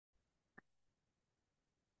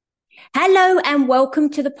Hello and welcome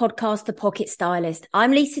to the podcast, The Pocket Stylist.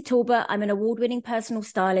 I'm Lisa Talbot. I'm an award-winning personal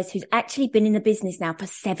stylist who's actually been in the business now for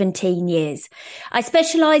 17 years. I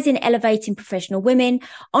specialize in elevating professional women,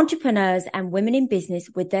 entrepreneurs, and women in business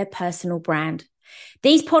with their personal brand.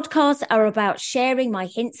 These podcasts are about sharing my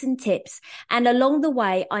hints and tips, and along the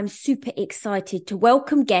way, I'm super excited to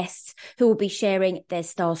welcome guests who will be sharing their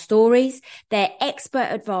style stories, their expert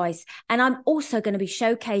advice, and I'm also going to be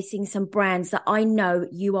showcasing some brands that I know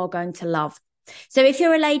you are going to love. So if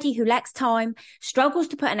you're a lady who lacks time, struggles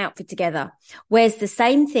to put an outfit together, wears the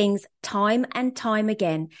same things time and time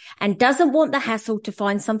again, and doesn't want the hassle to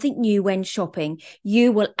find something new when shopping,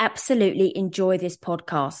 you will absolutely enjoy this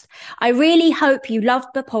podcast. I really hope you loved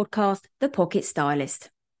the podcast, The Pocket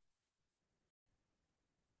Stylist.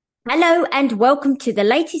 Hello and welcome to the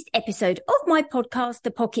latest episode of my podcast,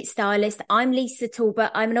 The Pocket Stylist. I'm Lisa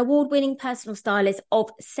Talbot. I'm an award-winning personal stylist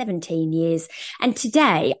of 17 years. And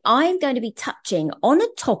today I'm going to be touching on a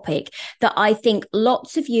topic that I think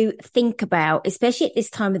lots of you think about, especially at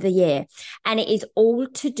this time of the year. And it is all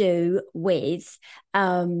to do with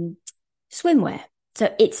swimwear.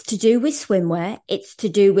 So it's to do with swimwear. It's to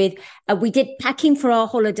do with, we did packing for our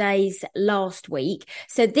holidays last week.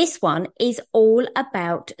 So this one is all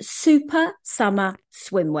about super summer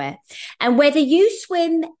swimwear. And whether you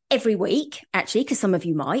swim every week, actually, because some of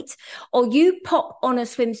you might, or you pop on a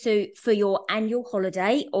swimsuit for your annual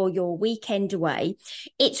holiday or your weekend away,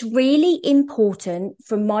 it's really important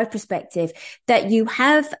from my perspective that you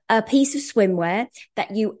have a piece of swimwear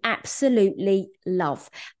that you absolutely love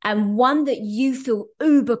and one that you feel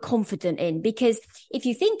uber confident in. Because if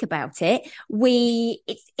you think about it,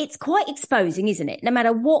 it's quite exposing, isn't it? No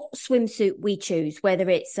matter what swimsuit we choose, whether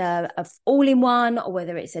it's a all-in-one or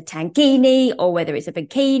whether it's a tankini or whether it's a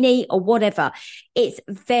bikini or whatever, it's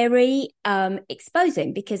very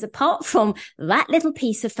exposing because apart from that little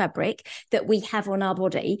piece of fabric that we have on our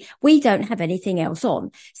body, we don't have anything else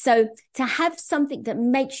on. So to have something that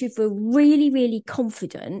makes you feel really, really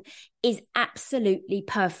confident is absolutely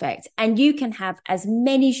perfect. And you can have as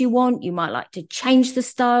many as you want. You might like to change the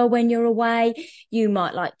style when you're away. You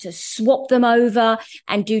might like to swap them over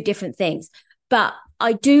and do different things. But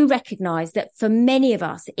I do recognize that for many of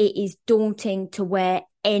us, it is daunting to wear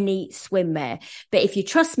any swimwear. But if you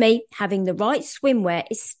trust me, having the right swimwear,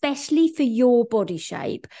 especially for your body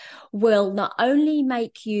shape, will not only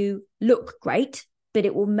make you look great, but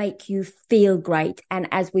it will make you feel great. And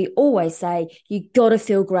as we always say, you got to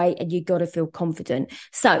feel great and you got to feel confident.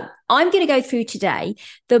 So I'm going to go through today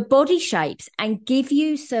the body shapes and give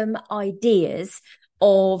you some ideas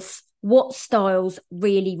of what styles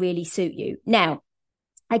really, really suit you. Now,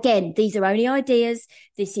 again, these are only ideas.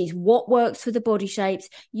 This is what works for the body shapes.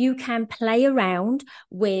 You can play around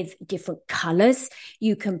with different colors.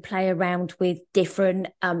 You can play around with different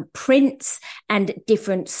prints and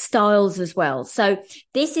different styles as well. So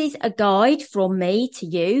this is a guide from me to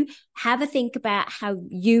you. Have a think about how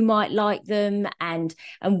you might like them and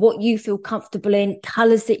what you feel comfortable in,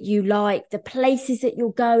 colors that you like, the places that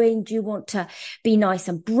you're going. Do you want to be nice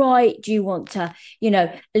and bright? Do you want to,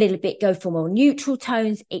 a little bit go for more neutral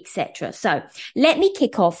tones, etc.? So let me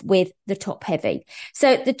kick off with the top heavy.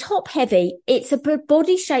 So the top heavy, it's a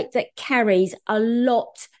body shape that carries a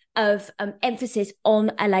lot of emphasis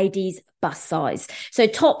on a lady's bust size. So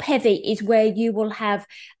top heavy is where you will have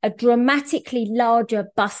a dramatically larger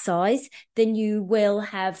bust size than you will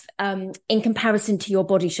have in comparison to your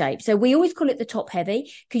body shape. So we always call it the top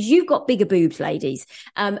heavy because you've got bigger boobs, ladies.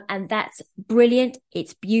 And that's brilliant.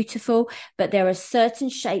 It's beautiful. But there are certain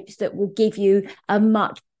shapes that will give you a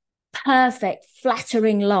much perfect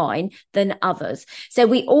flattering line than others. So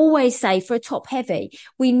we always say for a top heavy,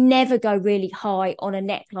 we never go really high on a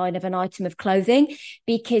neckline of an item of clothing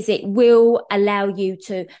because it will allow you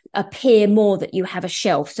to appear more that you have a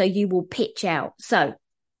shelf. So you will pitch out. So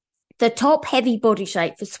the top heavy body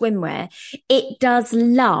shape for swimwear, it does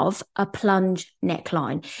love a plunge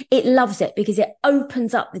neckline. It loves it because it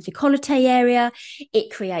opens up the décolleté area.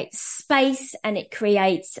 It creates space and it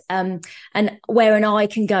creates where an eye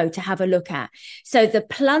can go to have a look at. So the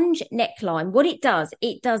plunge neckline, what it does,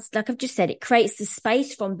 like I've just said, it creates the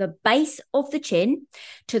space from the base of the chin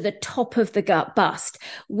to the top of the bust,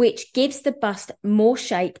 which gives the bust more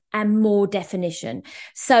shape and more definition.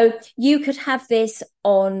 So you could have this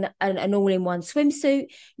on an all-in-one swimsuit.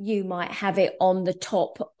 You might have it on the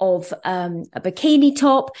top of a bikini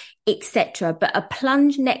top, etc. But a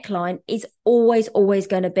plunge neckline is always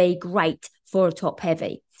going to be great for a top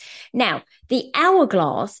heavy. Now, the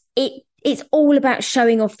hourglass, it It's all about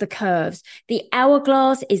showing off the curves. The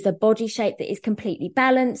hourglass is the body shape that is completely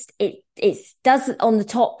balanced. It does on the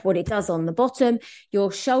top what it does on the bottom.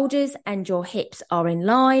 Your shoulders and your hips are in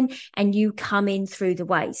line and you come in through the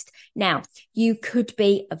waist. Now, you could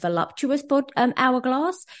be a voluptuous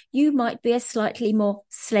hourglass. You might be a slightly more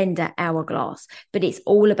slender hourglass, but it's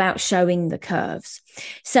all about showing the curves.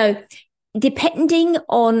 So depending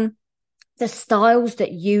on the styles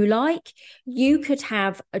that you like, you could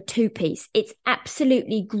have a two-piece. It's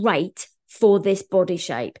absolutely great for this body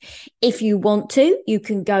shape. If you want to, you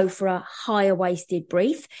can go for a higher waisted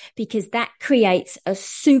brief because that creates a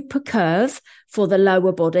super curve for the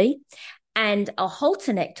lower body. And a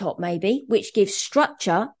halter neck top maybe, which gives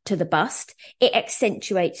structure to the bust. It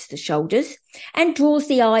accentuates the shoulders and draws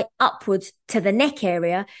the eye upwards to the neck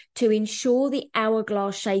area to ensure the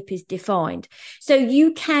hourglass shape is defined. So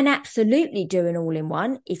you can absolutely do an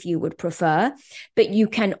all-in-one if you would prefer, but you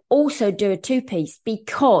can also do a two-piece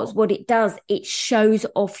because what it does, it shows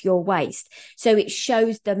off your waist. So it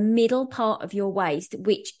shows the middle part of your waist,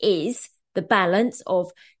 which is the balance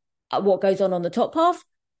of what goes on the top half,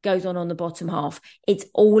 goes on the bottom half. It's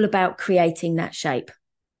all about creating that shape.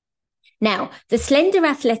 Now, the slender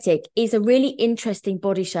athletic is a really interesting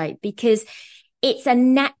body shape because it's a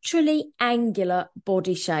naturally angular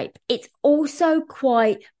body shape. It's also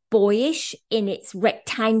quite boyish in its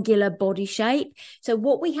rectangular body shape. So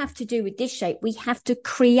what we have to do with this shape, we have to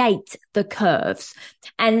create the curves.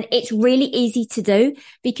 And it's really easy to do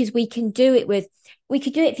because we could do it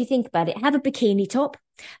if you think about it, have a bikini top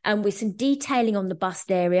and with some detailing on the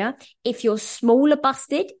bust area. If you're smaller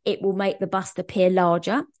busted, it will make the bust appear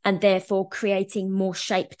larger and therefore creating more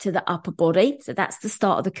shape to the upper body. So that's the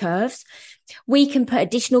start of the curves. We can put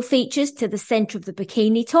additional features to the center of the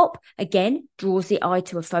bikini top. Again, draws the eye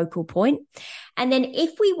to a focal point. And then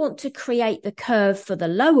if we want to create the curve for the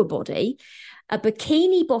lower body, a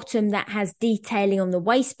bikini bottom that has detailing on the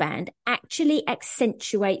waistband actually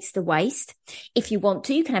accentuates the waist. If you want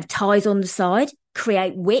to, you can have ties on the side,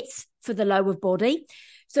 create width for the lower body.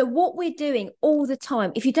 So what we're doing all the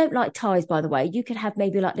time, if you don't like ties, by the way, you could have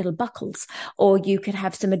maybe like little buckles or you could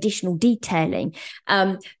have some additional detailing,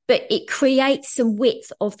 but it creates some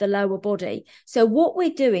width of the lower body. So what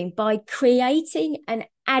we're doing by creating and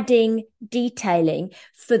adding detailing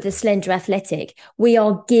for the slender athletic, we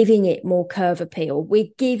are giving it more curve appeal.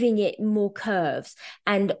 We're giving it more curves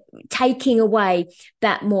and taking away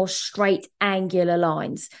that more straight angular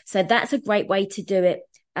lines. So that's a great way to do it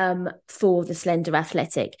for the slender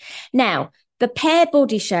athletic. Now, the pear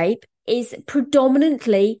body shape is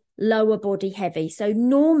predominantly lower body heavy. So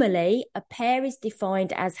normally a pear is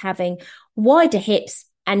defined as having wider hips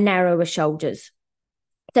and narrower shoulders.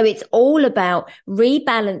 So it's all about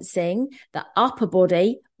rebalancing the upper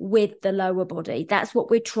body with the lower body. That's what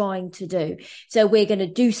we're trying to do. So we're going to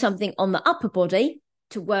do something on the upper body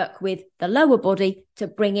to work with the lower body to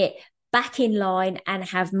bring it back in line and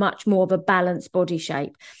have much more of a balanced body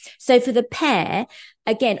shape. So for the pear,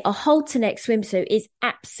 again, a halter neck swimsuit is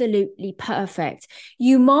absolutely perfect.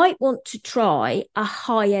 You might want to try a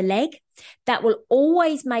higher leg. That will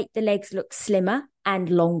always make the legs look slimmer and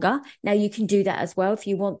longer. Now you can do that as well if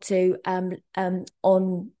you want to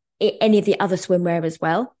on any of the other swimwear as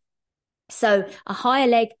well. So a higher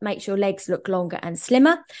leg makes your legs look longer and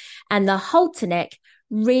slimmer, and the halter neck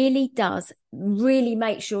really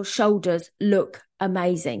makes your shoulders look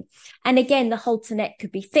amazing. And again, the halter neck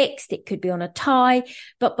could be fixed, it could be on a tie,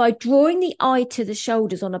 but by drawing the eye to the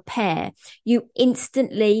shoulders on a pear, you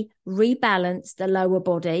instantly rebalance the lower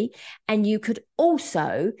body. And you could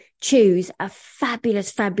also choose a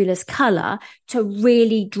fabulous color to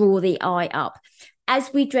really draw the eye up.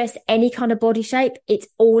 As we dress any kind of body shape, it's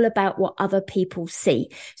all about what other people see.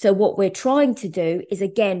 So what we're trying to do is,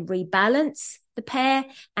 again, rebalance the pear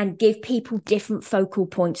and give people different focal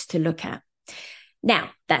points to look at.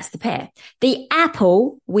 Now, that's the pear. The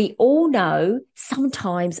apple, we all know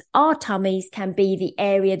sometimes our tummies can be the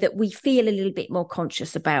area that we feel a little bit more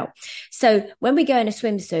conscious about. So when we go in a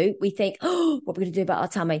swimsuit, we think, oh, what are we going to do about our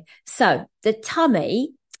tummy? So the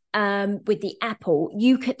tummy, with the apple,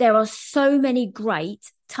 there are so many great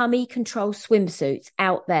tummy control swimsuits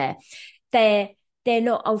out there. They're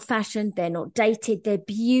not old-fashioned, they're not dated, they're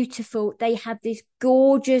beautiful. They have this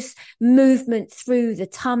gorgeous movement through the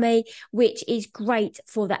tummy, which is great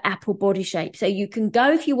for the apple body shape. So you can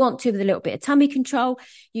go, if you want to, with a little bit of tummy control.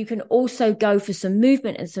 You can also go for some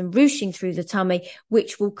movement and some ruching through the tummy,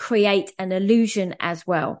 which will create an illusion as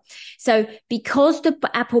well. So because the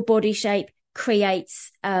apple body shape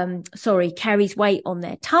carries weight on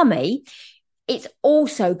their tummy, It's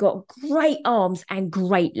also got great arms and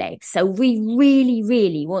great legs. So we really,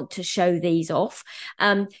 really want to show these off.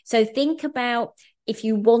 So think about, if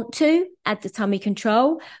you want to, add the tummy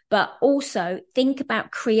control, but also think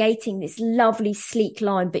about creating this lovely sleek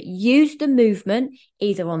line, but use the movement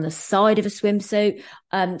either on the side of a swimsuit,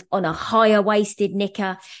 on a higher waisted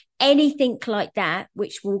knicker, anything like that,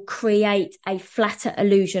 which will create a flatter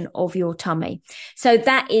illusion of your tummy. So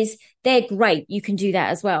they're great. You can do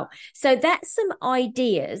that as well. So that's some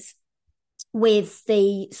ideas with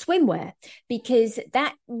the swimwear, because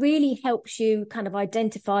that really helps you kind of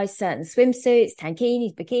identify certain swimsuits,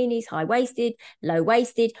 tankinis, bikinis, high-waisted,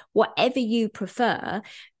 low-waisted, whatever you prefer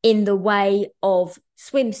in the way of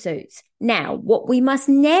swimsuits. Now, what we must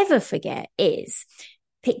never forget is,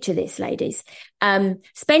 picture this, ladies,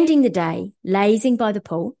 spending the day lazing by the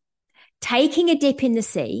pool, taking a dip in the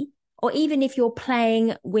sea, or even if you're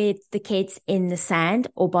playing with the kids in the sand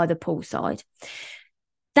or by the poolside.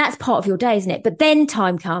 That's part of your day, isn't it? But then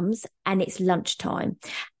time comes and it's lunchtime.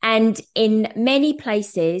 And in many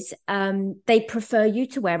places, they prefer you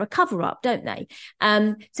to wear a cover up, don't they?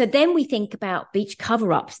 So then we think about beach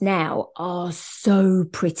cover ups now are so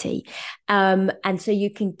pretty. And so you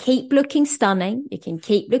can keep looking stunning, you can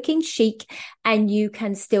keep looking chic, and you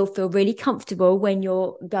can still feel really comfortable when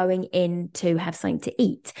you're going in to have something to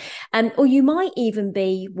eat. Or you might even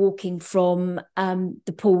be walking from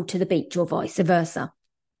the pool to the beach or vice versa.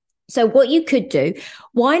 So what you could do,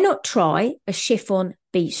 why not try a chiffon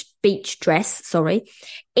beach dress,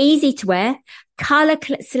 easy to wear. Color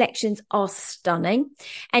selections are stunning.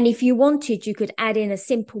 And if you wanted, you could add in a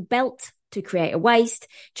simple belt to create a waist,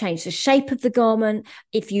 change the shape of the garment.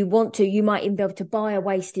 If you want to, you might even be able to buy a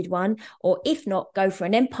waisted one, or if not, go for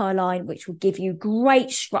an empire line, which will give you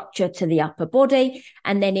great structure to the upper body,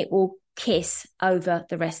 and then it will kiss over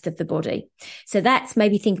the rest of the body. So that's,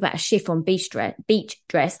 maybe think about a chiffon beach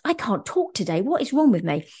dress. I can't talk today. What is wrong with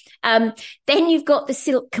me? Then you've got the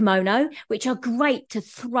silk kimono, which are great to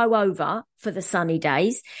throw over for the sunny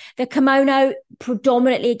days. The kimono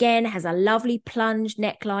predominantly, again, has a lovely plunge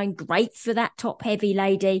neckline, great for that top heavy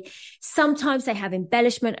lady. Sometimes they have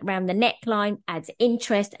embellishment around the neckline, adds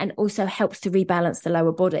interest, and also helps to rebalance the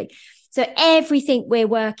lower body. So everything we're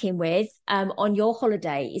working with on your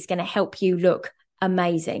holiday is going to help you look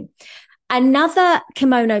amazing. Another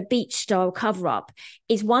kimono beach style cover up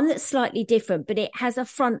is one that's slightly different, but it has a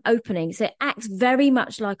front opening. So it acts very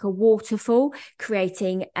much like a waterfall,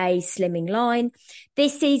 creating a slimming line.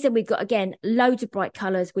 This season, we've got, again, loads of bright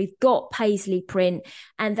colors. We've got paisley print,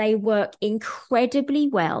 and they work incredibly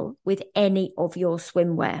well with any of your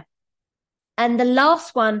swimwear. And the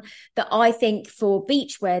last one that I think for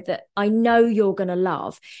beachwear that I know you're going to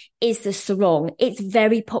love is the sarong. It's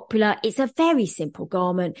very popular. It's a very simple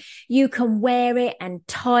garment. You can wear it and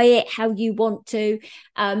tie it how you want to.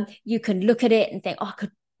 You can look at it and think, oh,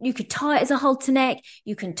 you could tie it as a halter neck.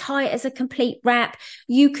 You can tie it as a complete wrap.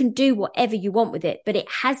 You can do whatever you want with it, but it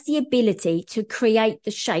has the ability to create the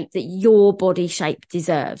shape that your body shape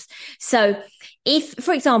deserves. So if,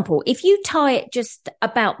 for example, if you tie it just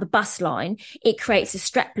about the bust line, it creates a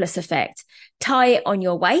strapless effect. Tie it on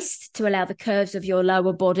your waist to allow the curves of your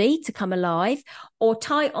lower body to come alive, or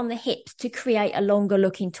tie it on the hips to create a longer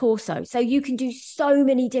looking torso. So you can do so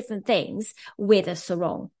many different things with a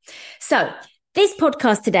sarong. So this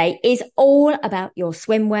podcast today is all about your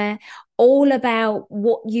swimwear, all about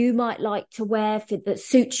what you might like to wear that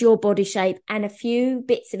suits your body shape, and a few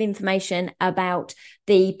bits of information about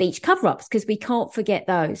the beach cover-ups, because we can't forget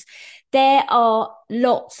those. There are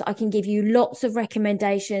lots. I can give you lots of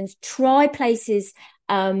recommendations. Try places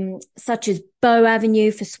such as Bow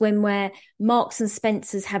Avenue for swimwear. Marks and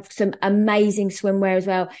Spencer's have some amazing swimwear as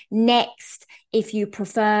well. Next, if you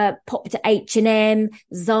prefer, pop to H&M.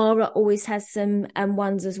 Zara always has some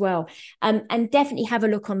ones as well. And definitely have a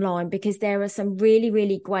look online, because there are some really,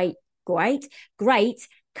 really great,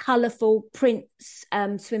 colourful print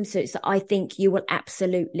swimsuits that I think you will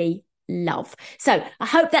absolutely love. So I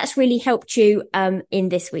hope that's really helped you in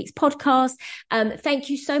this week's podcast. Thank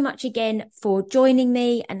you so much again for joining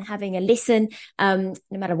me and having a listen, no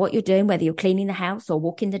matter what you're doing, whether you're cleaning the house or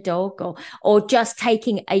walking the dog or just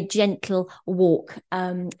taking a gentle walk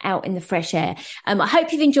out in the fresh air. I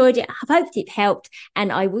hope you've enjoyed it. I hope it helped,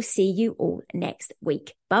 and I will see you all next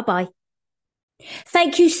week. Bye-bye.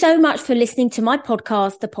 Thank you so much for listening to my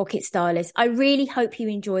podcast, The Pocket Stylist. I really hope you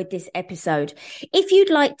enjoyed this episode. If you'd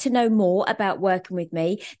like to know more about working with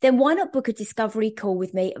me, then why not book a discovery call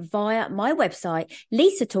with me via my website,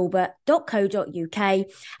 lisatalbot.co.uk.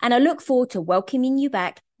 And I look forward to welcoming you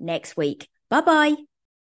back next week. Bye-bye.